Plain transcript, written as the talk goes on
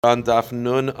On Daf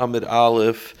Nun Amid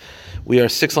Aleph, we are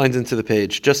 6 lines into the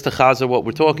page. Just to chazer what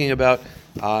we're talking about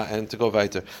and to go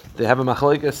weiter. They have a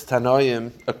machlokes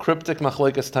tanoim, a cryptic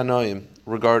machlokes tanoim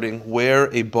regarding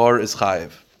where a bar is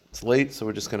chayiv. It's late, so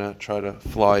we're just going to try to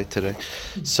fly today.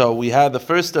 So we had the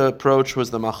first approach was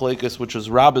the machlokes, which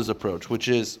was Rabbi's approach, which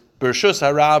is Bershus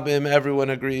harabim. Everyone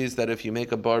agrees that if you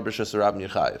make a bar Bershus harabim, you're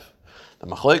chayiv. The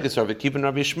machlokes Rabbi Kiva and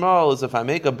Rabbi Shmuel is if I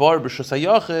make a bar b'shus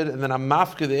hayachid and then I'm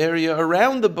mafka the area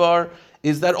around the bar,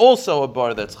 is that also a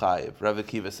bar that's chayiv? Rabbi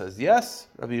Kiva says yes.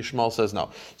 Rabbi Shmuel says no.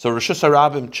 So Rishus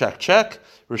harabim check.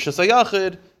 Rishus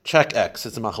hayachid check X.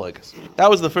 It's a machlokes.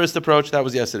 That was the first approach. That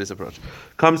was yesterday's approach.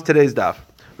 Comes today's daf.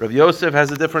 Rabbi Yosef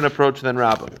has a different approach than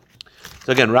Rabbi.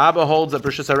 So again, Rabbi holds that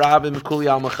Bershus harabim kuli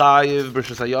al mechayiv,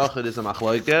 Bershus hayachid is a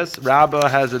machlokes. Rabbi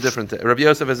has a different take. Rabbi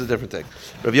Yosef has a different take.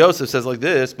 Rabbi Yosef says like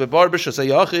this: but bar Bershus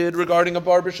hayachid, regarding a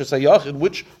bar Bershus hayachid,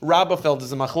 which Rabbi felt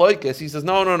is a machlokes, he says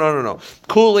no.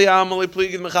 Kuli al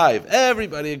pligid mechayiv.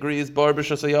 Everybody agrees bar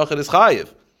Bershus hayachid is chayiv.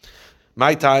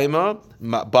 My taima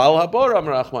bal habar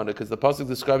amar achmana, because the pasuk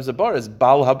describes a bar as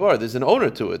bal habar. There's an owner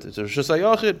to it. It's a Bershus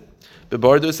hayachid. But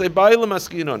bar do say bailam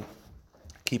askinon.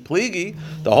 Pligi,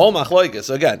 the whole machlokes.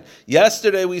 So again,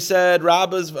 yesterday we said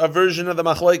Rabba's version of the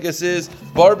machlokes is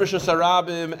bar b'shus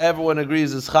harabim. Everyone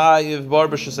agrees is chayiv. Bar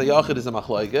b'shus hayachid is a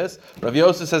machlokes. Rav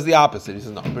Yosef says the opposite. He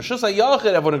says no. B'shus hayachid,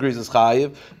 everyone agrees is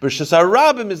chayiv. B'shus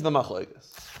harabim is the machlokes.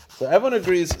 So everyone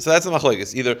agrees. So that's the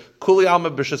machlokes. Either kuli alma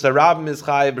b'shus harabim is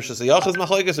chayiv, b'shus hayachid is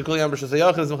machlokes, or kuli alma b'shus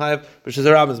hayachid is chayiv, b'shus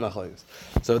harabim is machlokes.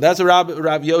 So that's what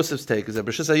Rav Yosef's take, is that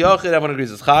b'shus hayachid everyone agrees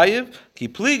is chayiv. Ki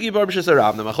pligi bar b'shus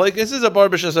harabim. The machlokes is a bar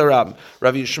b'shus harabim.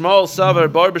 Rabbi Shmuel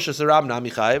savar bar b'shus harabim nami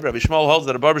chayiv. Rabbi Shmuel holds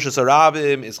that a bar b'shus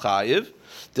harabim is chayiv.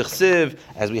 Dichsiv,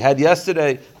 as we had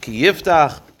yesterday, ki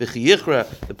yiftach v'chi yichra.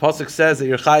 The pasuk says that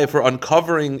you're chayiv for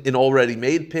uncovering an already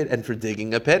made pit and for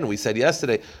digging a pit. And we said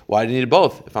yesterday, why do you need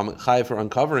both? If I'm chayiv for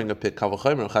uncovering a pit, kal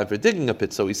v'chomer, I'm chayiv for digging a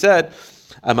pit. So we said,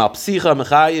 I'm al psicha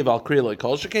mechayiv al kriya loy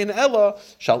kol shekein ella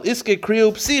shall iske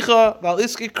kriya psicha val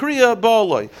iske kriya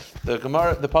ba'aloy. The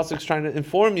Gemara, the pasuk is trying to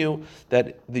inform you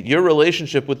that your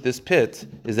relationship with this pit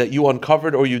is that you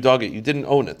uncovered or you dug it. You didn't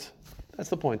own it. That's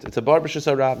the point. It's a bar b'shus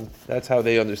harabim. That's how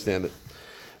they understand it.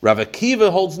 Rav Akiva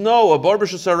holds no. A bar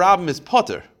b'shus harabim is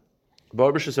potter.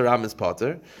 Bar b'shus harabim is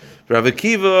potter. Rav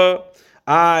Akiva,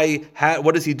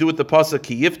 what does he do with the pasuk?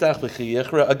 Ki yiftach v'chi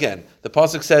yichra. Again, the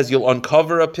pasuk says you'll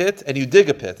uncover a pit and you dig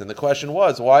a pit. And the question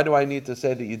was, why do I need to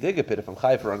say that you dig a pit? If I'm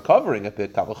chayiv for uncovering a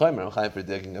pit, kal v'chomer, I'm chayiv for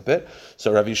digging a pit.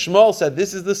 So Rabbi Shmuel said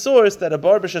this is the source that a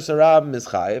bar b'shus harabim is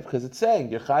chayiv, because it's saying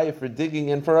you're chayiv for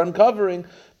digging and for uncovering,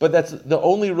 but that's the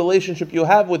only relationship you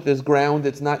have with this ground.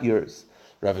 It's not yours.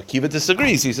 Rav Akiva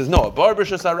disagrees. He says, no, a bar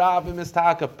b'shus harabim is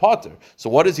taka potter. So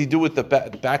what does he do with the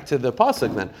back to the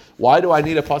pasuk then? Why do I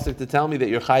need a pasuk to tell me that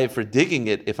you're chayiv for digging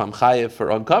it if I'm chayiv for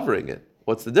uncovering it?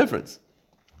 What's the difference?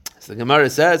 So the Gemara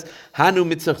says, Hanu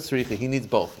mitzach tzricha. He needs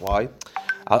both. Why?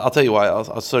 I'll tell you why.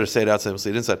 I'll sort of say it outside. We'll see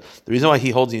it inside. The reason why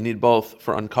he holds you need both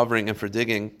for uncovering and for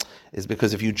digging is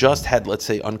because if you just had, let's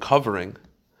say, uncovering,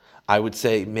 I would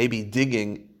say maybe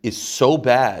digging is so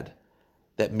bad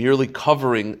that merely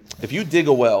covering, if you dig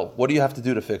a well, what do you have to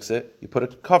do to fix it? You put a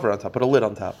cover on top, put a lid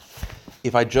on top.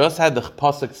 If I just had the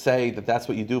pasuk say that that's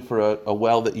what you do for a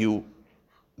well that you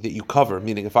cover,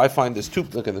 meaning if I find there's two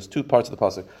parts of the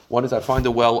pasuk. One is I find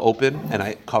a well open and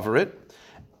I cover it.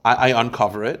 I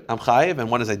uncover it, I'm chayiv, and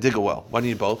one is I dig a well. Why do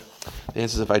you need both? The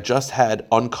answer is if I just had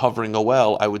uncovering a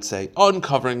well, I would say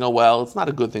uncovering a well, it's not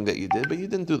a good thing that you did, but you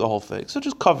didn't do the whole thing. So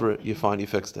just cover it, you're fine, you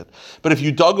fixed it. But if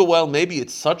you dug a well, maybe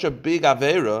it's such a big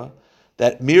avera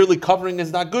that merely covering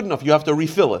is not good enough, you have to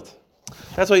refill it.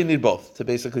 That's why you need both, to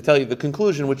basically tell you the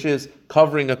conclusion, which is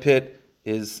covering a pit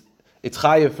it's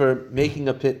chayiv for making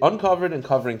a pit uncovered and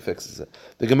covering fixes it.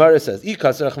 The Gemara says, if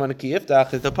the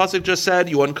pasuk just said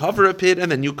you uncover a pit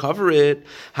and then you cover it,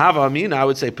 I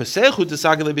would say,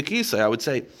 I would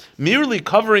say, merely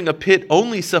covering a pit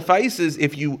only suffices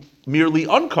if you merely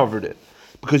uncovered it,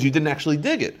 because you didn't actually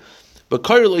dig it. But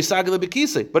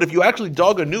if you actually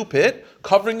dug a new pit,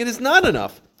 covering it is not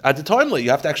enough. At the time, you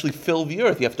have to actually fill the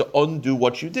earth. You have to undo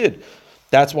what you did.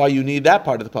 That's why you need that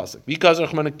part of the pasuk. Because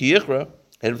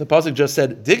and if the pasuk just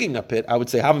said digging a pit, I would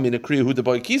say havamina kriya hu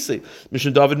deboy kisi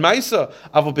mishin David Maisa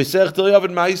avol pesach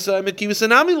David Maisa mekivis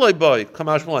anami loy boy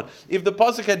kamash malon. If the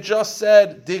pasuk had just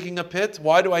said digging a pit,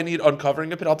 why do I need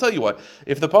uncovering a pit? I'll tell you what.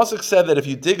 If the pasuk said that if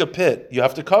you dig a pit, you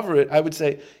have to cover it, I would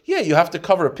say, yeah, you have to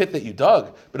cover a pit that you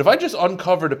dug. But if I just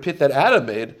uncovered a pit that Adam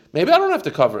made, maybe I don't have to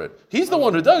cover it. He's the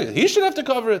one who dug it. He should have to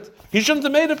cover it. He shouldn't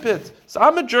have made a pit. So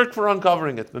I'm a jerk for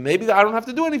uncovering it. But maybe I don't have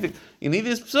to do anything. You need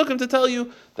these psukim to tell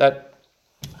you that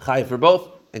chayiv for both,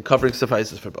 and covering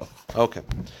suffices for both. Okay.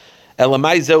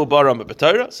 Elamai zeu bara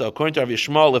b'Torah. So according to Rav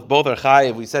Yishmael, if both are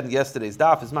chayiv, we said in yesterday's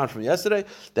daf, it's not from yesterday.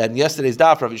 Then yesterday's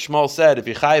daf, Rav Yishmael said, if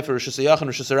you're chayiv for Rishus Hayach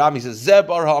and Rishus Harabim, he says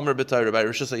zebar ha'amar b'Torah by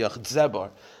Rishus Hayach zebar.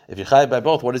 If you're chayiv by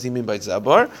both, what does he mean by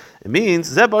zebar? It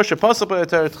means zebar shepasal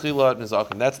b'Torah tchila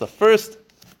nizaken. That's the first.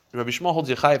 Rabbi Yishmael holds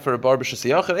you chayiv for a bar b'Rishus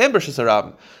Hayach and Rishus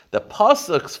Harabim. The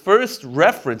pasuk's first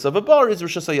reference of a bar is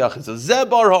Rishus Hayach. So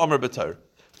zebar ha'amar b'Torah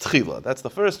tchila. That's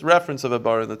the first reference of a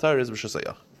bar in the Torah is Rishus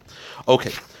Hayach.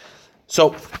 Okay.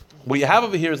 So what you have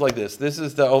over here is like this. This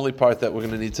is the only part that we're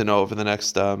going to need to know over the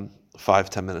next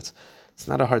 5-10 minutes. It's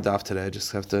not a hard daf today. I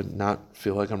just have to not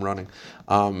feel like I'm running.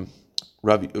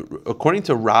 According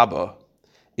to Rabbi,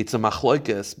 it's a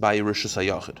machloikes by Rishus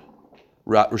Hayachid.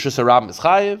 Rishus Harabim is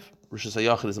chayiv. Rishus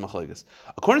Hayachid is a machloikes.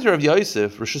 According to Rav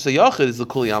Yosef, Rishus Hayachid is the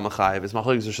kuli yama chayiv. It's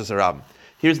machloikes Rishus Harabim.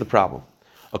 Here's the problem.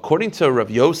 According to Rav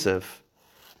Yosef,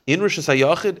 in Rishus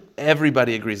Hayachid,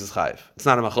 everybody agrees is chayiv. It's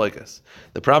not a machlokas.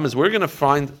 The problem is we're going to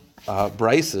find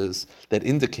brises that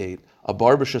indicate a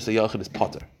bar b'Rishus Hayachid is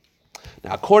potter.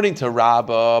 Now, according to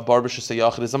Rabba, bar b'Rishus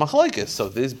Hayachid is a machlokas. So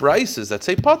these brises that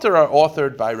say potter are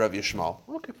authored by Rav Yishmael.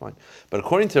 Okay, fine. But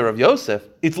according to Rav Yosef,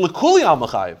 it's l'kuli al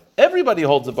machayiv. Everybody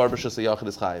holds a bar b'Rishus Hayachid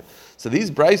is chayiv. So these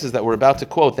brises that we're about to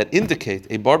quote that indicate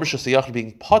a bar b'Rishus Hayachid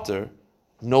being potter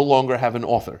no longer have an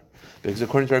author. Because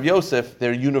according to Rabbi Yosef,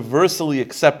 they're universally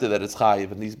accepted that it's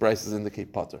chayiv, and these brises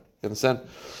indicate potter. You understand?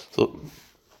 So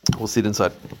we'll see it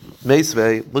inside.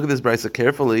 Meisvei, look at this brisa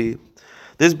carefully.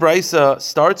 This brisa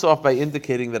starts off by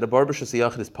indicating that a bar b'Rishus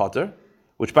Hayachid is potter,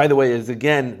 which, by the way, is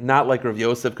again not like Rav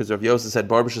Yosef, because Rav Yosef said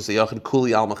bar b'Rishus Hayachid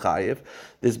kuli al machayiv.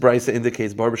 This brisa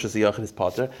indicates bar b'Rishus Hayachid is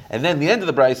potter, and then the end of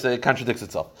the brisa it contradicts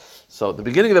itself. So the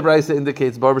beginning of the brisa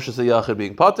indicates bar b'Rishus Hayachid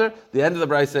being potter. The end of the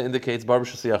brisa indicates bar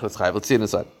b'Rishus Hayachid is chayiv. Let's see it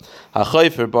inside.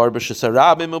 Ha'chayfer bar b'Rishus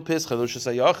Harabim u'pischa l'Rishus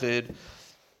Hayachid.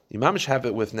 You mamish have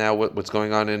it with now what's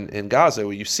going on in Gaza,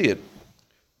 where you see it.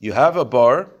 You have a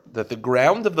bar that the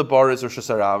ground of the bar is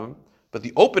Rishus Harabim, but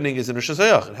the opening is in Rishus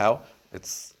Hayachid. How?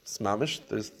 It's mamish.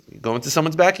 You go into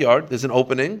someone's backyard. There's an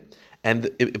opening,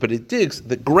 but it digs.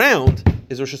 The ground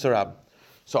is Rishus Harabim.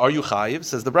 So are you chayiv?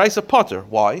 Says the brisa potter.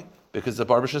 Why? Because the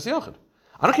bar b'Rishus Hayachid.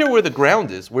 I don't care where the ground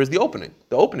is. Where's the opening?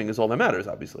 The opening is all that matters,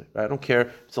 obviously. Right? I don't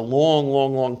care. It's a long,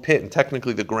 long, long pit, and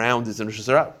technically the ground is in Rishus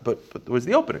Harabim. But where's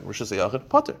the opening? Rishus Hayachid,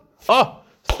 potter. Oh,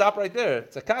 stop right there.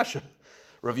 It's a kasha.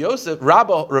 Rav Yosef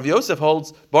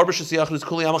holds bar b'Rishus Hayachid is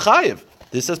kuli amachayiv.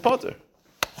 This says potter.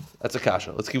 That's a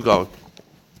kasha. Let's keep going.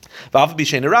 Now, by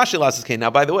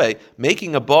the way,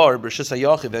 making a bar b'Rishus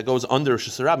Hayachid that goes under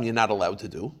Rishus Harabim, you're not allowed to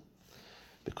do,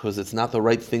 because it's not the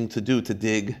right thing to do to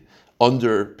dig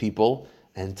under people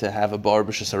and to have a bar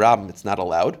b'Rishus Harabim. It's not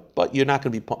allowed, but you're not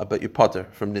going to be, but you're potter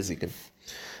from nizikin.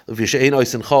 Because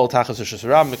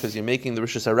you're making the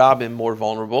Rishus Harabim more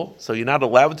vulnerable, so you're not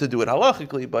allowed to do it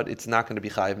halachically, but it's not going to be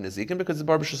chayiv nizikin because it's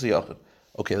bar b'Rishus Hayachid.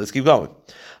 Okay, let's keep going.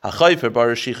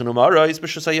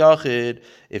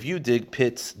 If you dig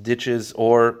pits, ditches,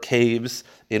 or caves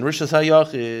in Rishus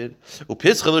Hayachid,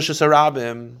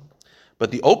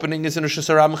 but the opening is in Rishus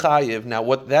Harabim chayiv.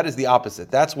 Now, that is the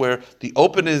opposite. That's where the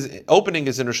opening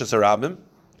is in Rishus Harabim,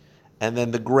 and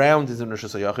then the ground is in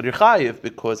Rishus Hayachid. You're chayiv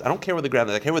because I don't care where the ground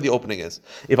is. I care where the opening is.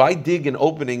 If I dig an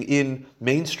opening in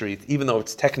Main Street, even though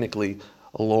it's technically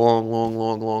a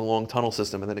long tunnel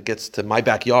system, and then it gets to my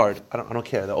backyard, I don't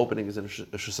care. The opening is in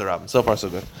Rishus Harabim. So far, so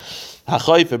good.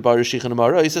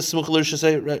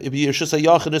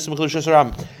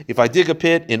 If I dig a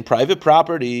pit in private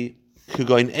property,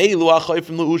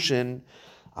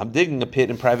 I'm digging a pit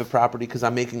in private property because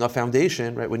I'm making a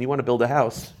foundation, right? When you want to build a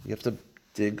house, you have to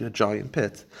dig a giant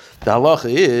pit. The halacha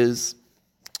is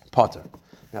potter.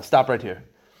 Now stop right here.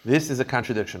 This is a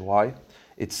contradiction. Why?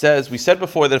 It says, we said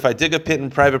before that if I dig a pit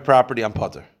in private property, I'm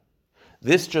potter.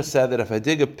 This just said that if I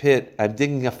dig a pit, I'm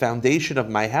digging a foundation of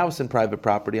my house in private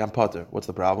property, I'm potter. What's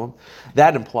the problem?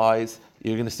 That implies,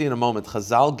 you're going to see in a moment,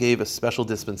 Chazal gave a special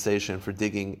dispensation for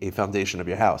digging a foundation of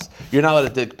your house. You're not allowed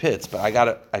to dig pits, but I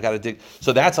gotta dig.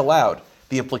 So that's allowed.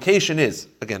 The implication is,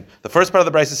 again, the first part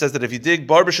of the brisa says that if you dig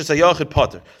bar b'Rishus Hayachid,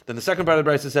 potter. Then the second part of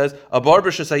the brisa says a bar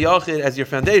b'Rishus Hayachid as your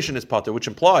foundation is potter, which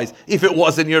implies if it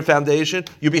wasn't your foundation,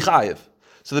 you'd be chayiv.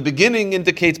 So the beginning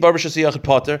indicates bar b'Rishus Hayachid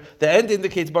potter, the end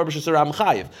indicates bar b'Rishus Harabim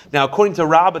chayiv. Now, according to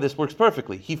Rabbi, this works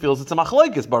perfectly. He feels it's a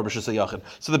machlokes bar b'Rishus Hayachid.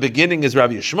 So the beginning is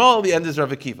Rabbi Yishmael, the end is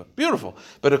Rabbi Kiva. Beautiful.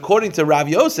 But according to Rav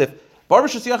Yosef, bar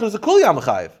b'Rishus Hayachid is a kuli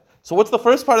chayiv. So what's the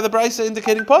first part of the brisa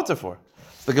indicating potter for?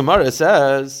 The Gemara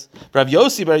says, Rav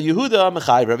Yossi bar Yehuda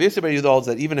mechayiv. Rav Yossi bar Yehuda holds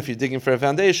that even if you're digging for a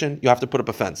foundation, you have to put up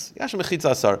a fence. I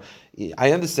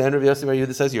understand Rav Yossi bar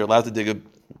Yehuda says you're allowed to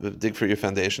dig for your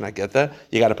foundation. I get that.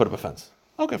 You got to put up a fence.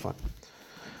 Okay, fine.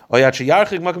 Or you have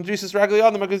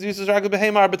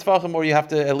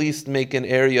to at least make an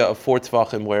area of 4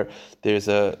 tefachim where there's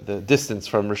the distance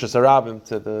from Rosh Hashanah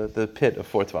to the pit of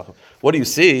 4 tefachim. What do you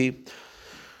see?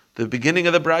 The beginning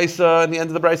of the brisa and the end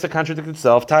of the brisa contradict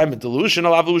itself. Time and delusion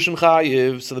al avlushin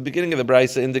chayiv. So the beginning of the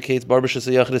brisa indicates barbashas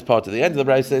yachid is part. The end of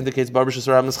the brisa indicates barbashas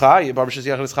ram is chayiv. Barbashas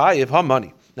yachid is chayiv. Ha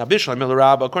money. Now bishlam mil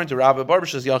Rabba, according to Rabbi,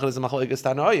 barbashas yachid is a machlekes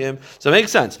tanoim. So it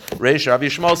makes sense. Reish Rav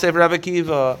Yishmael sev Rav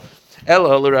Akiva.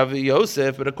 Ella Rav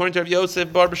Yosef, but according to Rav Yosef,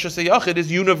 barbashas yachid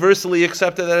is universally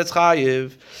accepted that it's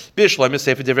chayiv. Bishlam is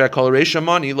sefer divrei kol reisha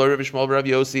money. Lo Rav Yishmael Rav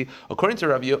Yosi. According to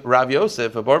Rav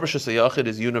Yosef, a barbashas yachid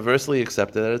is universally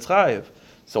accepted that it's chayiv.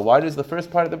 So why does the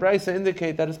first part of the brisa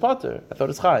indicate that it's pater? I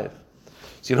thought it's chayiv.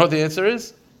 So you know what the answer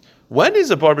is? When is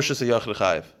a barbashas yachid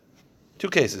chayiv? 2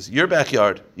 cases. Your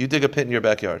backyard. You dig a pit in your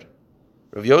backyard.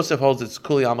 Rav Yosef holds it's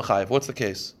kuli am chayiv. What's the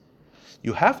case?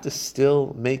 You have to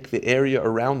still make the area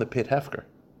around the pit hefker.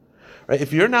 Right?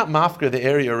 If you're not mafker the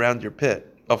area around your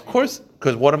pit, of course,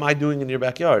 because what am I doing in your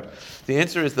backyard? The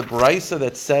answer is the brisa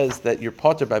that says that you're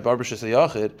potter by barbashas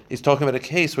yachid is talking about a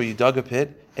case where you dug a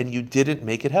pit and you didn't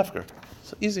make it hefker.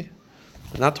 So easy.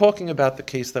 I'm not talking about the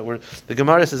case that the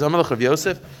Gemara says, Amalek Rav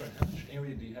Yosef. How much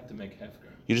area do you have to make hefker?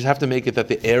 You just have to make it that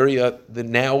the area,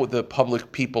 now the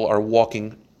public people are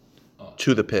walking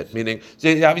to the pit, meaning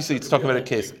obviously it's talking about a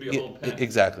case.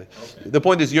 Exactly. Okay. The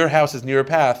point is your house is near a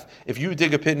path. If you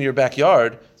dig a pit in your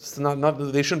backyard, it's not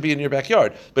they shouldn't be in your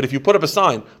backyard. But if you put up a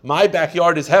sign, my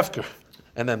backyard is hefker,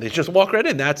 and then they just walk right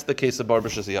in, that's the case of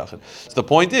barbashas yachid. So the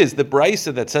point is the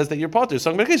brisa that says that you're potter is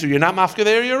talking about a case where you're not mafka the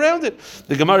area around it.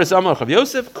 The Gemara is Amar Chav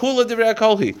Yosef kula divrei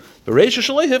kolhi.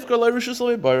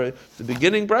 The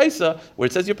beginning brisa where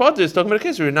it says you're potter is talking about a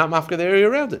case where you're not mafka the area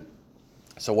around it.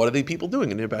 So what are the people doing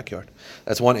in their backyard?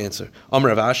 That's one answer.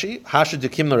 Amar Rav Ashi, Hasha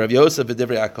dekim la Rav Yosef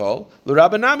v'divrei akol,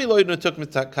 l'Rabbi nami lo yidnutuk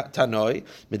tanoi,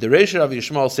 mideresh Rav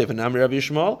Yishmael sefer nami Rav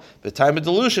Yishmael, v'tayim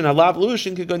delusion alav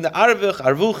lushin can go in the arvich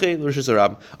arvuche l'rishus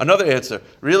Rabbi. Another answer.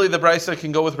 Really, the brisa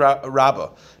can go with Rabbi.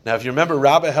 Now, if you remember,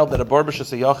 Rabbi held that a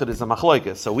barbashas yachid is a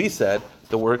machlokes. So we said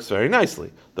that works very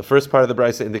nicely. The first part of the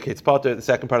brisa indicates pater. The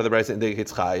second part of the brisa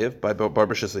indicates chayiv by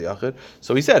barbashas yachid.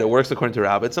 So we said it works according to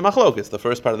Rabbi. It's a machlokes. The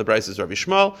first part of the brisa is Rav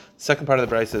Yishmael. The second part of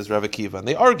the brisa is Rav Akiva. And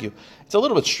they argue. It's a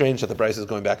little bit strange that the brisa is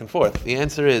going back and forth. The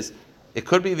answer is, it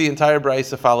could be the entire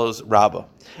brisa follows Rabbi,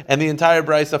 and the entire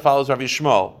brisa follows Rav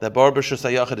Yishmael, that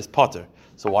barbashas yachid is pater.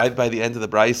 So why by the end of the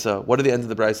brisa? What are the end of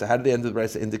the brisa? How did the end of the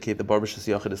brisa indicate the barbashas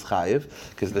yachid is chayiv?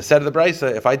 Because the set of the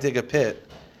brisa, if I dig a pit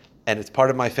and it's part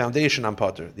of my foundation, I'm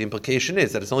pater. The implication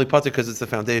is that it's only pater because it's the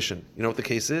foundation. You know what the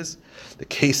case is? The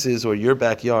case is where your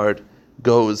backyard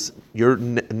goes, you're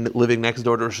living next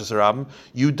door to Rosh Hashanah,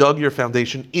 you dug your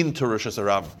foundation into Rosh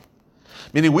Hashanah.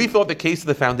 Meaning we thought the case of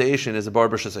the foundation is a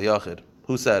barbashas yachid.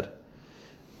 Who said?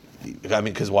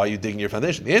 Because why are you digging your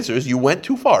foundation? The answer is you went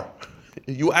too far.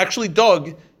 You actually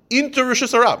dug into Rosh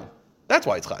Hashanah. That's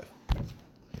why it's chayiv.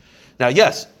 Now,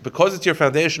 yes, because it's your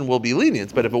foundation, will be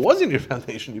lenient. But if it wasn't your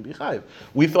foundation, you'd be chayiv.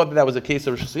 We thought that was a case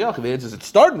of Rosh Hashanah. The answer is it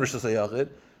started in Rosh Hashanah,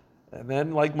 and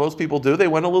then, like most people do, they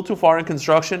went a little too far in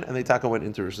construction, and they went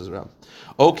into Rosh Hashanah.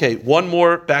 Okay, one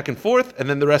more back and forth, and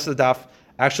then the rest of the daf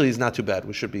actually is not too bad.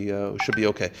 We should be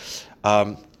okay.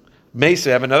 Mesa,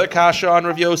 I have another kasha on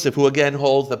Rav Yosef, who again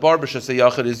holds that barbashas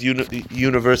yachid is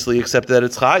universally accepted that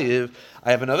it's chayiv.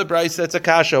 I have another brisa that's a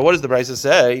kasha. What does the brisa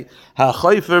say?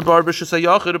 Ha-chayfer barbashas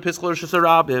yachid u'piskler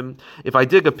shesarabim. If I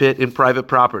dig a pit in private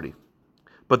property,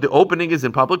 but the opening is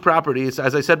in public property, so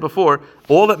as I said before,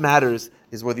 all that matters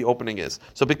is where the opening is.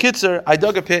 So bekitzer, I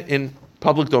dug a pit in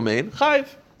public domain, chayiv.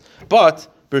 But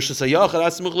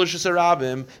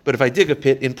if I dig a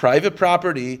pit in private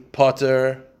property,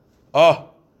 pater.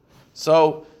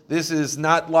 So this is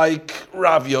not like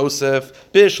Rav Yosef,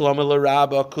 Bishlam el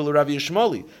Rabba, Kula Rav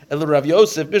Yishmoli. El Rav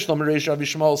Yosef, Bishlam Reish Rav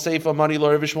Yishmol, Seifa Money,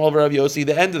 Lo Rav Yishmol, Rav Yosi.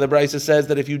 The end of the brisa says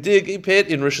that if you dig a pit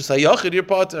in Rosh Hashanah, you're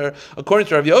pater. According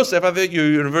to Rav Yosef, I think you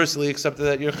universally accepted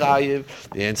that you're chayiv.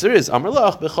 The answer is Amar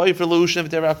Lach b'chayiv relushin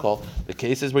v'terakol. The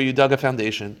case is where you dug a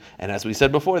foundation, and as we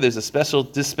said before, there's a special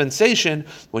dispensation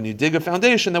when you dig a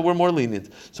foundation that we're more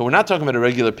lenient. So we're not talking about a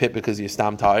regular pit because you're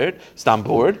stam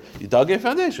bored. You dug a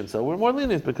foundation, so we're more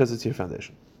lenient because it's your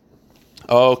foundation.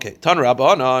 Okay, Tan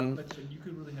Rabbanon. But you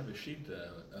could really have a sheet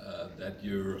that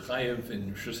you're chayiv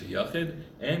in Rosh Hashanah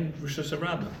and Rosh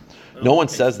Hashanah. No one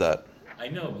says that. I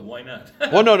know, but why not?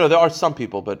 Well, no, there are some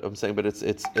people, but I'm saying, but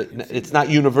it's not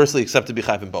universally accepted to be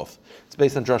chayiv in both. It's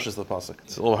based on drushes the pasuk.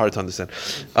 It's a little hard to understand.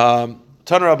 Tan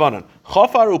Rabbanon.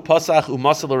 Chafar upasach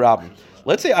umasel Rabbi.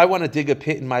 Let's say I want to dig a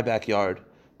pit in my backyard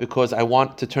because I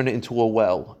want to turn it into a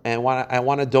well, and I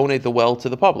want to donate the well to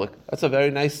the public. That's a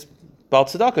very nice Baal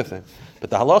Tzedakah thing.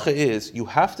 But the halacha is, you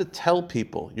have to tell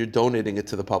people you're donating it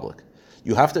to the public.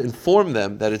 You have to inform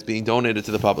them that it's being donated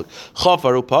to the public.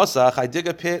 Chafaru pasach, I dig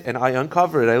a pit and I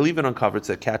uncover it. I leave it uncovered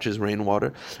so it catches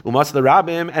rainwater. Umas the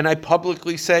rabbim, and I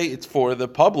publicly say it's for the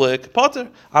public. Potter,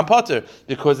 I'm potter,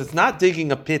 because it's not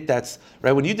digging a pit that's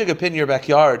right. When you dig a pit in your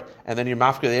backyard and then you're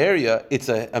mafka the area, it's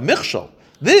a michshol.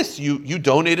 This you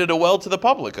donated a well to the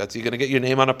public. That's you're going to get your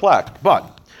name on a plaque.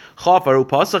 But chafaru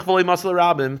pasach v'lo mas the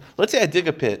rabbim. Let's say I dig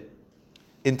a pit,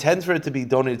 intend for it to be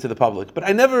donated to the public, but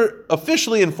I never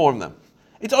officially inform them.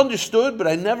 It's understood, but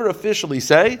I never officially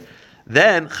say,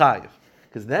 then chayiv.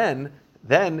 Because then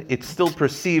it's still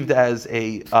perceived as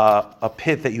a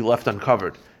pit that you left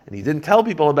uncovered. And you didn't tell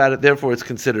people about it, therefore it's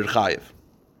considered chayiv.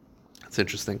 That's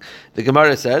interesting. The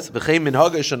Gemara says, there was a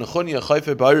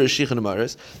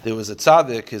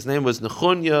tzaddik, his name was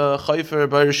Nechunya Chayfer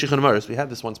Bayir Shichan Amaris. We had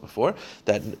this once before,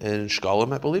 that in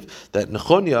Shkalim, I believe, that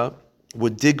Nechunya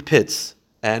would dig pits,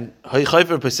 and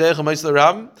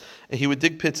he would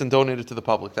dig pits and donate it to the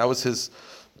public. That was his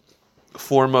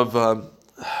form of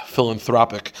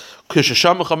philanthropic. And they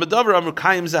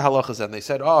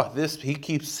said, this he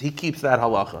keeps that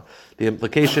halacha. The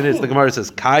implication is, the Gemara says,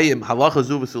 Kayim halacha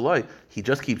zu v'suloi. He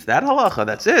just keeps that halacha.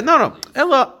 That's it. No.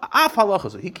 Ella af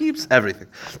halacha. So he keeps everything.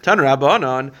 Tan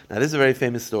Rabbanon. Now this is a very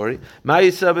famous story.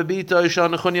 The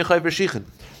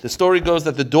story goes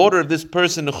that the daughter of this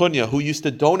person, Nechunya, who used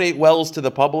to donate wells to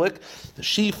the public,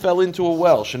 she fell into a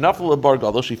well. She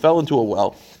fell into a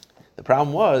well. The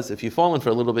problem was, if you've fallen for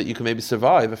a little bit, you can maybe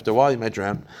survive. After a while, you might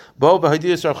drown. They told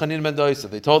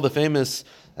the famous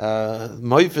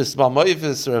Moifis, Bal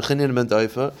Moifis, or Chanin ben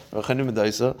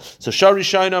Doifa. So Shari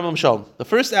Shaina Amam. The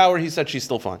first hour, he said she's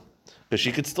still fine, because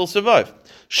she could still survive.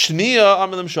 Shnia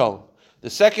Amalim Shalom. The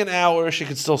second hour, she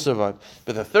could still survive.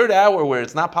 But the third hour, where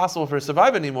it's not possible for her to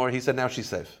survive anymore, he said now she's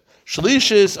safe.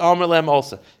 Shlishis Amar Lem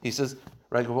also. He says,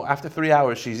 right, well, after 3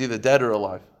 hours, she's either dead or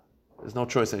alive. There's no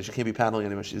choice. She can't be paneling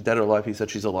anymore. She's dead or alive. He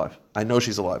said she's alive. I know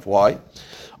she's alive. Why?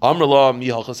 Amr la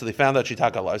mihalcha. So they found out she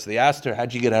took alive. So they asked her,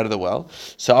 how'd you get out of the well?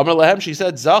 So Amr lahem, she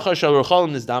said, Zachar shal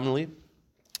rochalim nizdamli.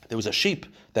 There was a sheep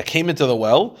that came into the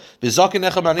well. And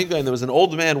there was an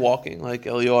old man walking, like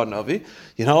Eliyahu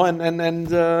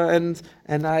Navi,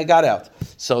 and I got out.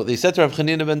 So they said to Rav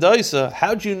Chanina ben Doisa,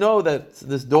 how'd you know that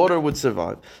this daughter would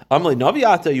survive? Amr Navi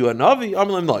ata, you a Navi?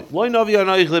 Amr no. Loy Navi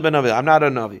anayich liben Navi. I'm not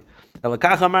a Navi. I have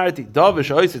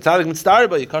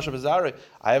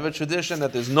a tradition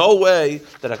that there's no way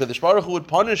that HaKadosh Baruch Hu would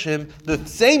punish him the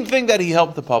same thing that he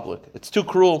helped the public. It's too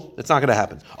cruel. It's not going to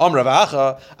happen.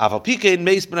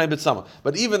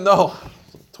 But even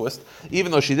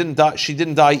though she didn't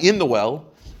die in the well,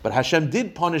 but Hashem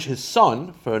did punish his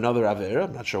son for another Avera,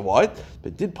 I'm not sure why,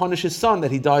 but did punish his son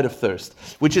that he died of thirst,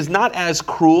 which is not as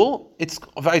cruel. It's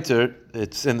weiter,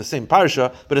 it's in the same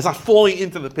parsha, but it's not falling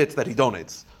into the pits that he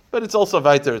donates. But it's also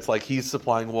weiter. It's like he's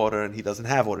supplying water and he doesn't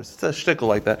have water. It's a shtickle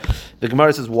like that. The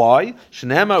Gemara says, why?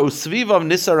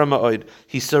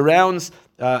 He surrounds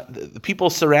the people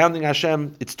surrounding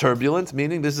Hashem. It's turbulent,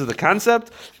 meaning this is the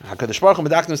concept that Hashem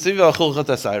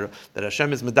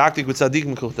is medaktik with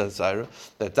tzaddikim kuchtas asayra.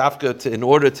 That dafka, in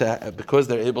order to, because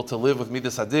they're able to live with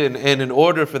midas hadin, and in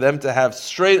order for them to have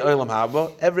straight olam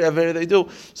haba, every aver they do.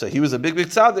 So he was a big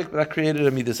tzaddik, but that created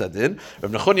a midas hadin.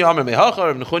 Rav Nechunya Amar Mehacha.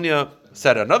 Rav Nechunya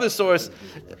said another source.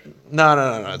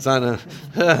 No. It's not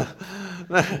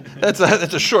that's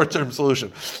a short-term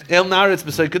solution. El naretz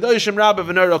b'say kadoshim rabba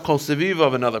v'nera kol seviva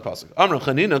of another pasuk. Amr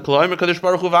Chanina kol Omer Kadosh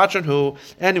Baruch Hu v'achan hu.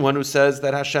 Anyone who says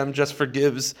that Hashem just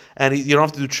forgives and you don't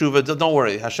have to do tshuva, don't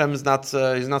worry. Hashem is not.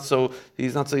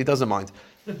 He doesn't mind.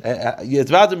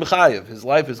 His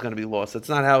life is going to be lost. That's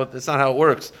not how it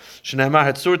works. Because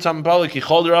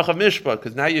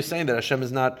now you're saying that Hashem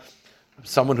is not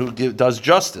someone who does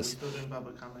justice.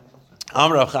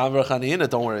 Amrav Chanina,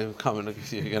 don't worry, I'm coming.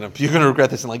 You're gonna regret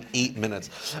this in like 8 minutes.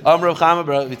 Amrav Chama,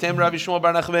 Vitem Rabbi Shmuel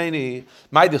Bar Nachmeni.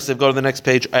 Ma'idich, go to the next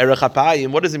page. Erech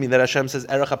Hapayim. What does it mean that Hashem says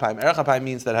Erech Hapayim? Erech Hapayim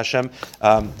means that Hashem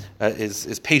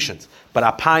is patient, but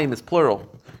Apayim is plural.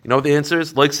 You know what the answer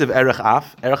is? Like Siv Erech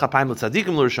Af. Erech Hapayim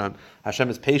l'tzadikim l'rishon. Hashem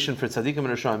is patient for tzadikim and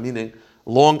rishon, meaning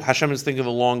long. Hashem is thinking of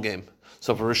the long game.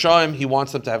 So for Rishaim, he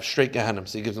wants them to have straight Gehenim,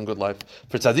 so he gives them good life.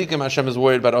 For Tzadikim, Hashem is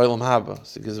worried about Olam Haba,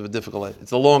 so he gives them a difficult life.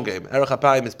 It's a long game. Erech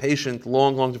HaPayim is patient,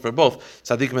 long for both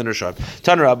Tzadikim and Rishaim.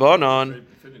 Tana Rabbanon.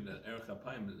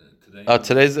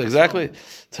 Today's exactly.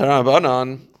 Tana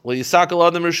Rabbanon.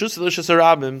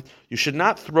 You should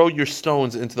not throw your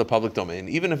stones into the public domain,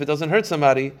 even if it doesn't hurt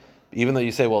somebody. Even though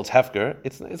you say, well, it's hefker,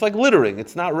 it's like littering.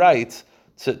 It's not right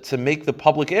to make the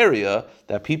public area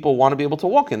that people want to be able to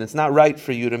walk in. It's not right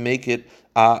for you to make it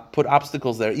put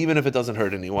obstacles there, even if it doesn't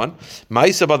hurt anyone. There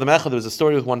was a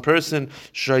story with one person.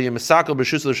 He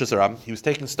was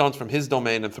taking stones from his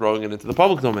domain and throwing it into the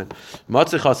public domain. A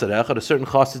certain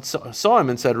chassid saw him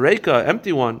and said, Reika,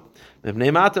 empty one. Why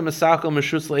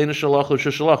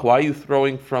are you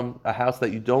throwing from a house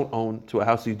that you don't own to a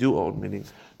house you do own? Meaning,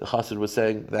 the chassid was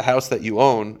saying the house that you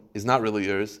own is not really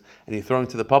yours, and you're throwing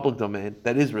to the public domain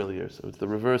that is really yours. So it's the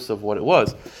reverse of what it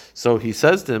was. So he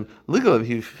says to him,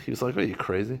 he was like, "Are you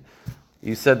crazy?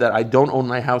 You said that I don't own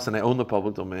my house and I own the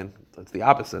public domain. That's the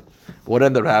opposite." What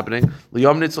ended up happening? He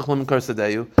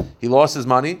lost his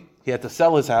money. He had to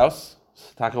sell his house.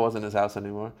 Taka wasn't his house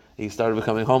anymore. He started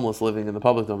becoming homeless, living in the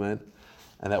public domain,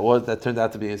 and that turned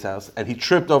out to be his house. And he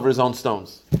tripped over his own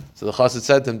stones. So the chassid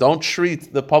said to him, "Don't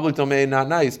treat the public domain not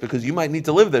nice, because you might need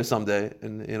to live there someday,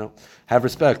 and have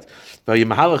respect." Oh, he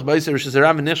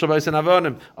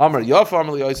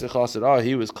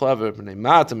was clever.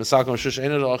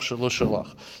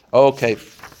 Okay,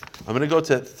 I'm going to go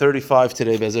to 35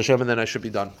 today, Be'ez Hashem, and then I should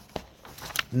be done.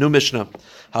 New Mishnah.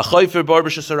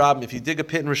 If you dig a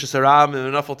pit in Rosh Hashanah and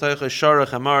a nafal teicha sharach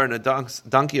hamar and a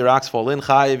donkey or ox fall in, you're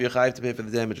chayiv to pay for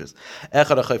the damages.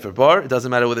 Echad a chayfer bar. It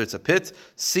doesn't matter whether it's a pit,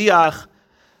 siach,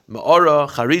 ma'ora,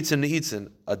 charitzin, neitzin,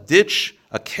 a ditch,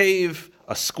 a cave,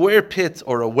 a square pit,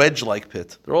 or a wedge-like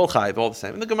pit. They're all chayiv, all the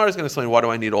same. And the Gemara is going to explain, why do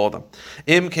I need all of them?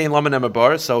 Im kain laman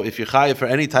bar. So if you're chayiv for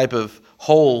any type of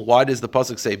hole, why does the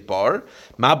pasuk say bar?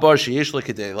 Ma bar sheyesh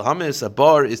lekidei lahamis. A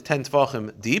bar is 10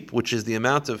 tefachim deep, which is the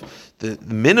amount of the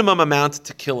minimum amount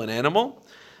to kill an animal.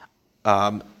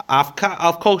 Af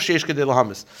kol sheyesh kedei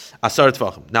lahamis. Asar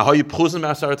tefachim. Now, how you pchuzim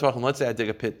asar tefachim? Let's say I dig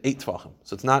a pit 8 tefachim,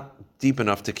 so it's not deep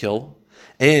enough to kill,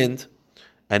 and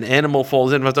an animal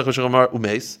falls in, a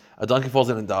donkey falls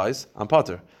in and dies, I'm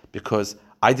potter, because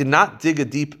I did not dig a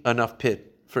deep enough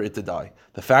pit for it to die.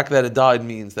 The fact that it died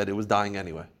means that it was dying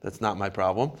anyway. That's not my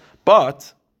problem.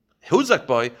 But, huzak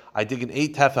boy, I dig an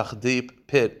 8 tefach deep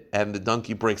pit and the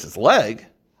donkey breaks its leg,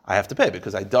 I have to pay,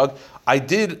 because I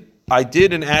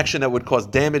did an action that would cause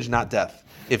damage, not death.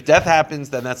 If death happens,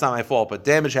 then that's not my fault, but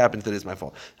damage happens, that is my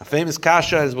fault. A famous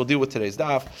kasha, as we'll deal with today's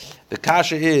daf, the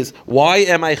kasha is, why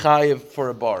am I chayiv for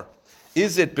a bar?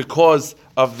 Is it because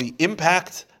of the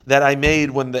impact that I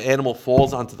made when the animal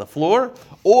falls onto the floor,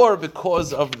 or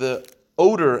because of the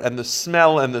odor and the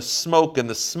smell and the smoke and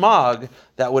the smog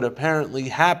that would apparently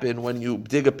happen when you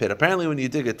dig a pit? Apparently when you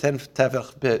dig a 10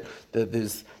 tefach pit,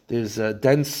 there's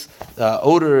dense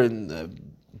odor and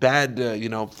bad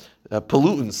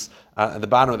pollutants at the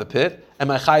bottom of the pit. Am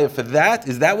I chayiv for that?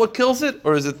 Is that what kills it,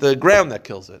 or is it the ground that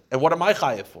kills it? And what am I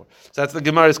chayiv for? So that's the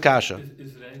Gemara's kasha.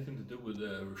 Is it anything to do with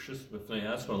Rishus B'fnei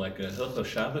Asma, like Hilchos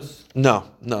Shabbos? No.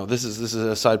 This is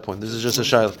a side point. This is just a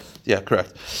shayla. Yeah,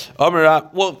 correct.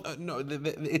 No,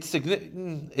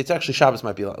 it's actually Shabbos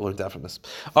might be learned out from this.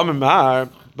 Bar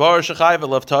shechayiv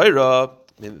alav Torah.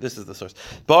 This is the source.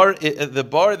 The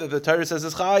bar that the Torah says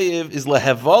is chayiv is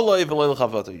lehevaloi v'lo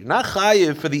lechavata. You're not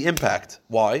chayiv for the impact.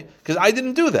 Why? Because I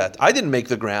didn't do that. I didn't make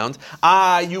the ground.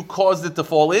 You caused it to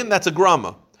fall in. That's a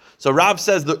grama. So Rav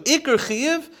says the ikar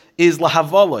chayiv is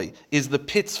lehavaloi, is the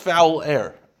pit's foul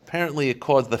air. Apparently,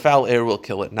 the foul air will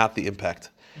kill it, not the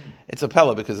impact. It's a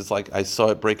pella because it's like I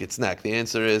saw it break its neck. The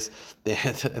answer is the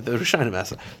Rishonim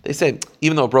Master. They say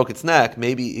even though it broke its neck,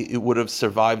 maybe it would have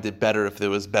survived it better if there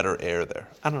was better air there.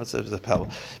 I don't know if it's a pella,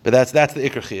 but that's the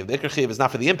ikar chiv. The ikar chiv is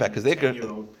not for the impact because the ikar.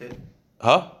 Your old pit.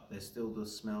 Huh? There's still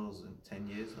those smells in 10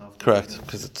 years after. Correct,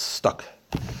 because it's stuck.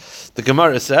 The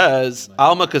Gemara says,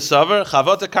 Alma kasavar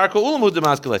chavata karka ulamu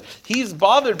demaskele. He's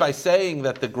bothered by saying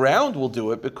that the ground will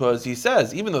do it because he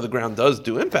says, even though the ground does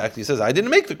do impact, he says, I didn't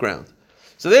make the ground.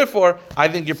 So therefore, I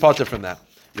think you're potter from that.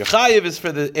 Your chayiv is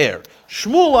for the air.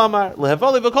 Shmuel amar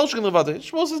lehevali v'kol shkin levati.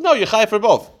 Shmuel says, no, you're chayiv for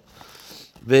both.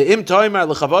 Ve'im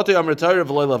toimar lechavati amar Torah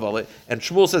v'lo levali. And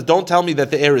Shmuel says, don't tell me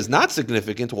that the air is not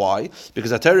significant. Why?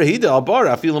 Because atara hida al bar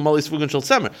afilu malis fugan shel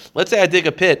semer. Let's say I dig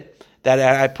a pit that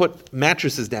I put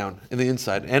mattresses down in the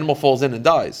inside. An animal falls in and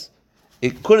dies.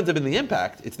 It couldn't have been the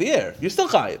impact. It's the air. You're still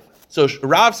chayiv. So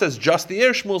Rav says just the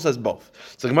air, Shmuel says both.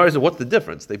 So Gemara says, what's the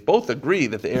difference? They both agree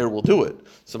that the air will do it.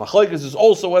 So Machlokes is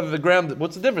also whether the ground,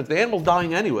 what's the difference? The animal's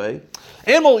dying anyway.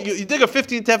 You dig a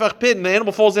 15 tefach pit and the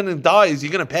animal falls in and dies,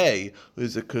 you're going to pay.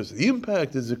 Is it because of the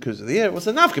impact? Is it because of the air? What's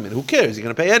the nafkamin? Who cares? You're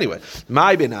going to pay anyway.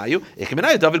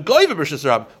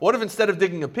 What if instead of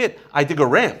digging a pit, I dig a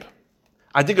ramp?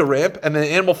 I dig a ramp and then the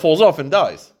animal falls off and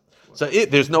dies. So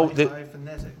there's no...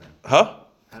 Huh?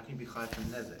 How can you be chayiv for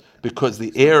nezek? Because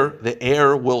the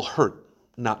air will hurt.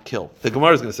 not kill. The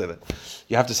Gemara is going to say that.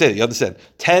 You have to say that. You understand.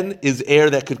 10 is air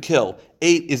that could kill.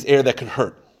 8 is air that could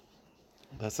hurt.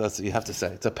 That's what you have to say.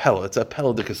 It's a pella. It's a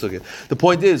pella de kesugya. The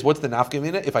point is, what's the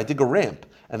nafkamina? If I dig a ramp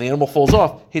and the animal falls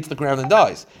off, hits the ground and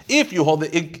dies. If you hold the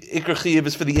ikr chiyuv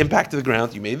is for the impact of the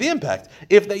ground, you made the impact.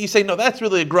 If that you say, no, that's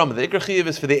really a grumma. The ikr chiyuv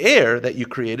is for the air that you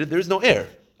created. There's no air.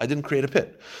 I didn't create a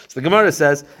pit. So the Gemara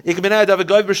says,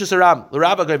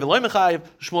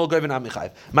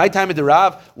 my time at the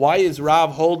Rav, why is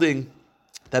Rav holding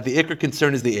that the ikr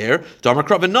concern is the air? The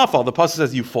pasuk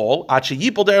says you fall,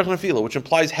 which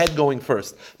implies head going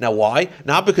first. Now why?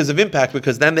 Not because of impact,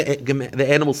 because then the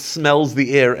animal smells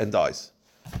the air and dies.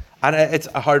 And it's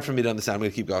hard for me to understand. I'm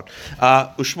going to keep going.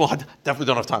 Ushmuel, definitely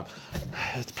don't have time.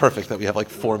 It's perfect that we have like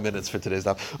 4 minutes for today's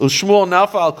stuff. Ushmuel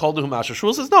nafal called to Humasha.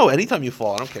 Shmuel says, no, anytime you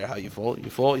fall, I don't care how you fall. You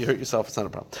fall, you hurt yourself, it's not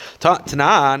a problem.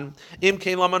 Tanan, im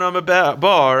kein lamanam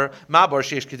bar, ma bar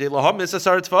sheish kedei lahamis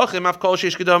asar tzvachim, af kol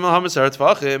sheish kedei lahamis asar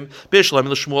tzvachim, bishlam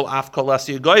l'shmuel af kol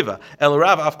asi goiva, el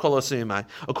rav af kol asi yimai.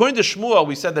 According to Shmuel,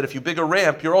 we said that if you dig a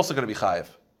ramp, you're also going to be chayiv.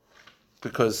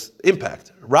 Because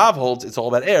impact. Rav holds it's all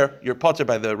about air. You're potter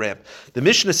by the ramp. The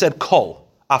Mishnah said kol.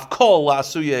 Af kol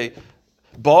la'asuye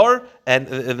bar, and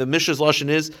the Mishnah's lashon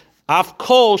is af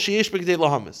kol sheyesh b'gdei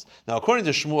lahamis. Now, according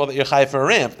to Shmuel, that you're chayav for a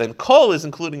ramp, then kol is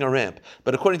including a ramp.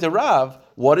 But according to Rav,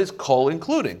 what is kol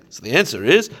including? So the answer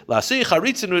is la'asuye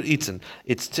charitzin u'itzin.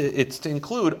 It's to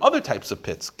include other types of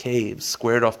pits, caves,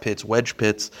 squared off pits, wedge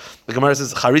pits. The Gemara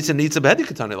says charitzin nitza behedi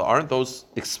katanila. Aren't those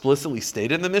explicitly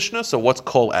stated in the Mishnah? So what's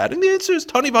kol adding? The answer is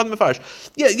tani vad mefarish.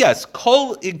 Yeah, yes,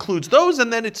 kol includes those,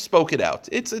 and then it's spoken out.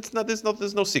 It's not.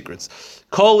 There's no secrets.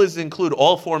 Kol is include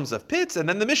all forms of pits, and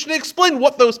then the Mishnah explained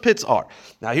what those pits are.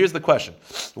 Now here's the question: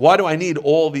 why do I need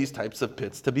all these types of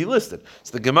pits to be listed?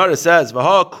 So the Gemara says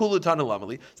v'ha kulutana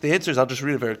lamali. So the answer is, I'll just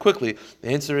read it very quickly. The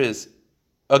answer is,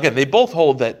 again, they both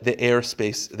hold that the air,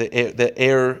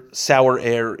 sour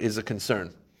air is a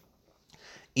concern.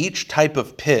 Each type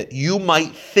of pit, you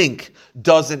might think,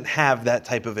 doesn't have that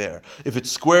type of air. If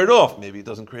it's squared off, maybe it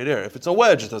doesn't create air. If it's a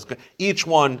wedge, it doesn't. Each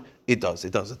one, it does. So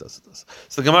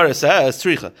the Gemara says,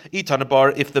 Tzricha, Itana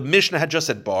bar, if the Mishnah had just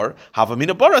said bar,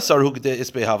 Havamina bar asar hu g'de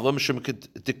isbei havla, mishum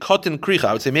dekotin kricha.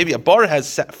 I would say maybe a bar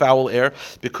has foul air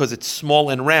because it's small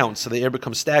and round, so the air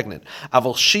becomes stagnant.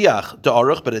 Aval shiach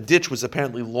da'aruch, but a ditch was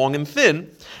apparently long and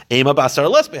thin. Ema basar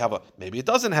lesbei havla, maybe it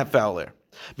doesn't have foul air.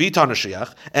 V'itana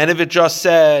shiach, and if it just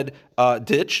said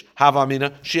ditch,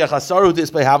 havamina shiach asaru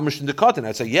display havamishun dekotin,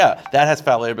 I'd say yeah, that has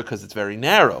foul air because it's very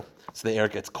narrow, so the air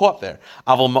gets caught there.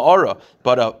 Aval ma'ara,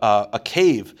 but a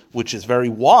cave which is very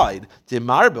wide,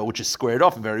 dimarba, which is squared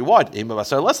off and very wide, ema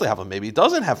basar lesle hava, maybe it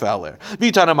doesn't have foul air.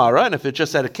 V'itana ma'ara, and if it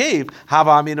just said a cave,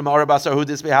 havamina ma'ara basar hu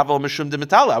display haval mishum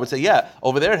demetala, I would say yeah,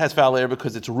 over there it has foul air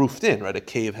because it's roofed in, right? A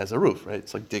cave has a roof, right?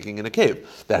 It's like digging in a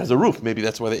cave that has a roof. Maybe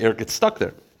that's why the air gets stuck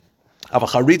there. Have a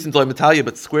charitzin doy metalia,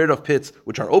 but squared off pits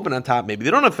which are open on top. Maybe they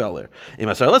don't have foul air.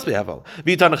 Imasar let's be havel.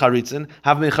 V'itana charitzin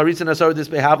have me charitzin asar this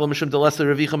be havel mishum delesa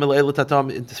revicha meleil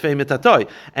tatam intfei mitatoy.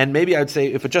 And maybe I'd say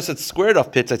if it just said squared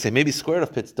off pits, I'd say maybe squared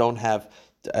off pits don't have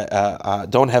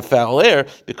foul air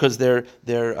because they're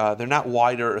not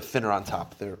wider or thinner on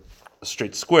top. They're a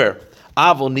straight square.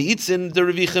 Avol niitzin the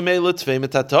revicha meleil tfei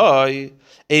mitatoy.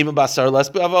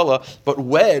 But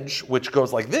wedge, which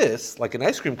goes like this, like an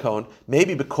ice cream cone,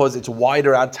 maybe because it's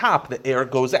wider on top, the air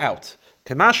goes out.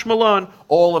 Kamash Malon,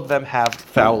 all of them have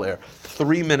foul air.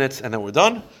 3 minutes and then we're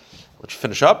done. Let's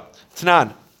finish up.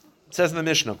 Tanan. It says in the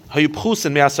Mishnah,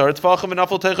 Hayupchusin me'asar t'vachim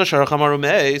v'nafal techa sher chamaru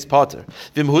me'ez potter.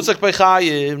 V'im huzak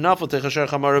b'chayim nafal techa sher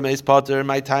chamaru me'ez potter.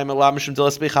 My time elam mishum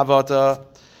delas b'chavata.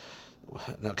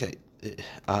 Okay.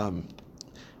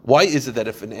 Why is it that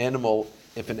if an animal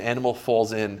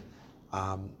falls in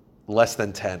less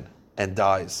than 10 and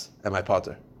dies, am I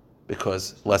potter?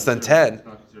 Because less than 10.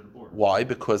 Why?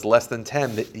 Because less than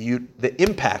 10, the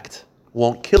impact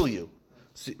won't kill you,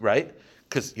 right?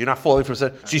 Because you're not falling from.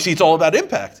 So you see, it's all about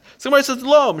impact. Somebody says,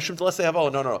 "Lo,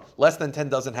 no. Less than 10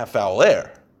 doesn't have foul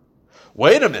air."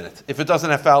 Wait a minute. If it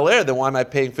doesn't have foul air, then why am I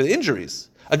paying for the injuries?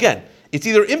 Again, it's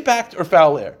either impact or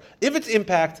foul air. If it's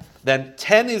impact, then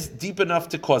 10 is deep enough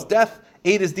to cause death.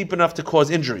 8 is deep enough to cause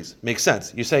injuries. Makes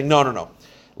sense. You're saying, no.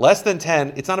 Less than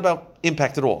 10, it's not about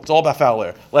impact at all. It's all about foul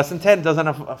air. Less than 10 doesn't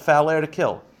have foul air to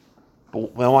kill.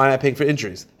 But why am I paying for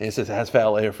injuries? And it says it has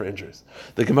foul air for injuries.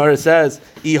 The Gemara says,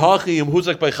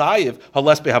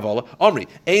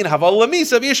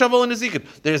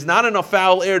 there's not enough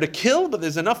foul air to kill, but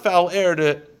there's enough foul air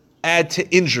to add to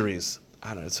injuries.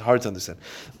 I don't know, it's hard to understand.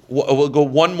 We'll go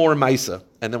one more maisa,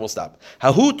 and then we'll stop.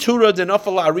 There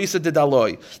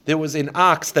was an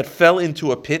ox that fell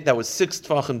into a pit that was 6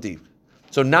 tvachim deep.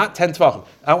 So not 10 tvachim.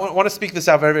 I want to speak this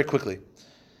out very, very quickly.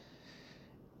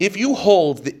 if you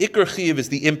hold the Iker Chiyuv is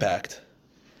the impact,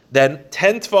 then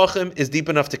 10 Tvachim is deep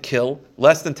enough to kill,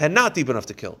 less than 10 not deep enough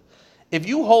to kill. If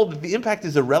you hold that the impact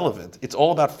is irrelevant, it's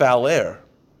all about foul air,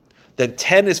 then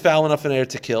 10 is foul enough in air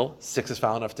to kill, 6 is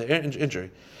foul enough to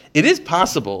injury. It is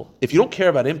possible, if you don't care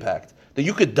about impact, that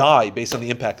you could die based on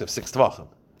the impact of 6 Tvachim.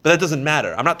 But that doesn't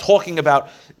matter. I'm not talking about,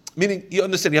 meaning, you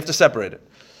understand, you have to separate it.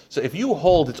 So if you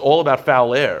hold it's all about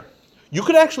foul air, you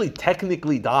could actually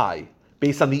technically die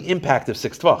based on the impact of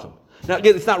 6 Tvachim. Now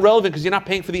again, it's not relevant because you're not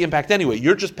paying for the impact anyway.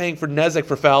 You're just paying for nezek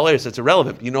for foul air, so it's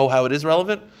irrelevant. You know how it is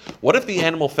relevant? What if the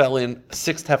animal fell in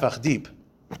 6 tefach deep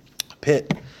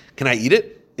pit? Can I eat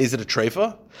it? Is it a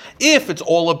treifa? If it's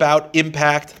all about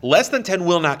impact, less than 10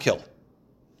 will not kill.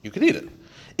 You can eat it.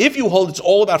 If you hold it's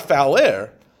all about foul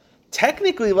air,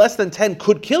 technically less than 10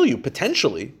 could kill you,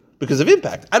 potentially, because of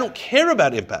impact. I don't care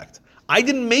about impact. I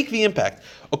didn't make the impact.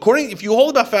 If you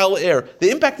hold about foul air, the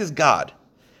impact is God.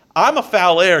 I'm a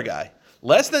foul air guy.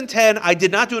 Less than 10, I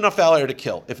did not do enough foul air to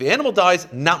kill. If the animal dies,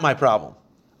 not my problem.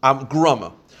 I'm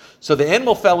grumma. So the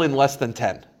animal fell in less than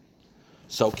 10.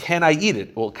 So can I eat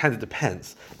it? Well, it kind of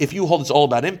depends. If you hold it's all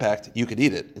about impact, you could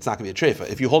eat it. It's not going to be a treifa.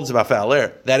 If you hold it's about foul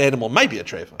air, that animal might be a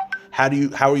treifa.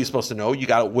 How are you supposed to know? You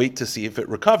got to wait to see if it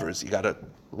recovers. You got to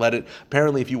let it.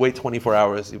 Apparently, if you wait 24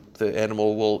 hours, the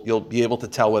animal you'll be able to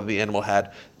tell whether the animal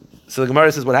had. So the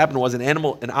Gemara says what happened was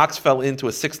an ox fell into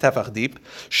a 6 tefach deep.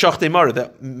 Shachtei mar,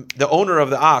 the owner of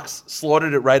the ox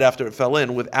slaughtered it right after it fell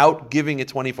in without giving it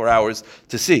 24 hours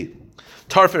to see.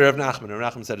 Tarfer Rav Nachman.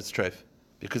 Rav Nachman said it's treif,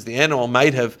 because the animal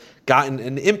might have gotten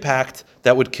an impact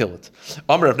that would kill it.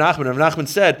 Amar Rav Nachman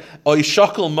said, "Oy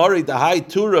shakal mari dahai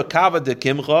tura kava de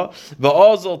kimcha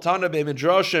va'ozal tana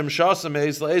be'midrashim shasam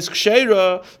eis la'es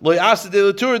ksheira loy asa de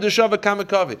l'tura de shava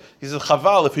kamakavi." He says,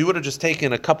 "Chaval, if he would have just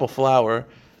taken a cup of flour,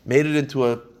 made it into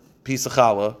a piece of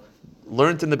challah,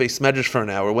 learned in the Beis Medrash for an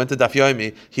hour, went to Daf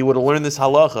Yomi, he would have learned this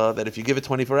halacha that if you give it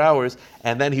 24 hours,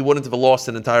 and then he wouldn't have lost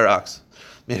an entire ox."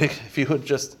 Meaning, if you would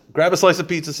just grab a slice of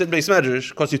pizza, sit in Beis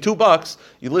Medrash, cost you $2,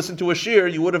 you listen to a shir,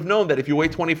 you would have known that if you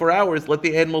wait 24 hours, let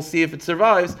the animal see if it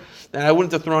survives, then I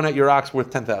wouldn't have thrown out your ox worth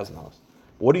 $10,000.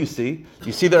 What do you see?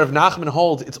 You see that Rav Nachman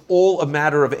holds it's all a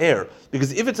matter of air.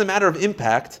 Because if it's a matter of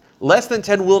impact, less than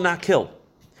 10 will not kill.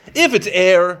 If it's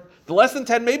air, the less than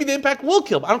 10, maybe the impact will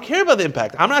kill. I don't care about the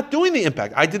impact. I'm not doing the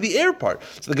impact. I did the air part.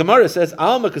 So the Gemara says,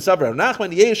 Alma kasav Rav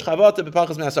Nachman yesh chavata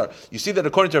b'pachas me'asar. You see that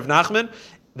according to Rav Nachman,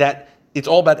 that it's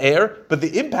all about air, but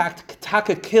the impact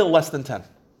taka kill less than 10.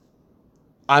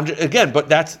 But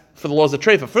that's for the laws of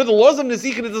treifa. For the laws of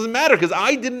nezikin, it doesn't matter because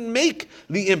I didn't make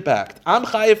the impact. I'm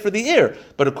chayiv for the air.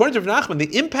 But according to Rav Nachman,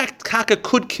 the impact taka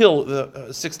could kill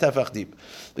the 6 tefach deep.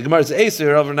 The Gemara says,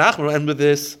 Rav Nachman, and with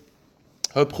this,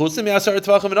 you're telling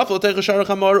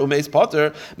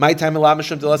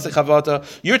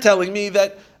me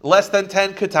that less than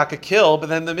 10 could taka kill, but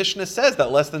then the Mishnah says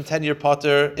that less than 10 you're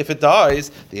potter if it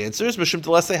dies. The answer is Mishum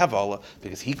Telese Havala,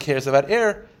 because he cares about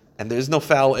air, and there is no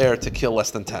foul air to kill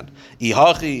less than 10.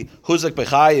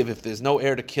 If there's no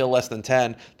air to kill less than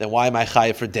 10, then why am I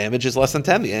chayiv for damages less than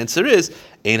 10? The answer is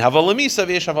Ein Havala Misa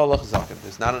v'yesh Havala Chazaken.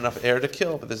 There's not enough air to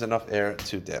kill, but there's enough air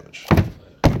to damage.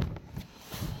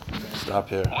 Stop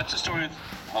here. What's the story?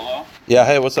 Hello? Yeah,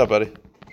 hey, what's up, buddy?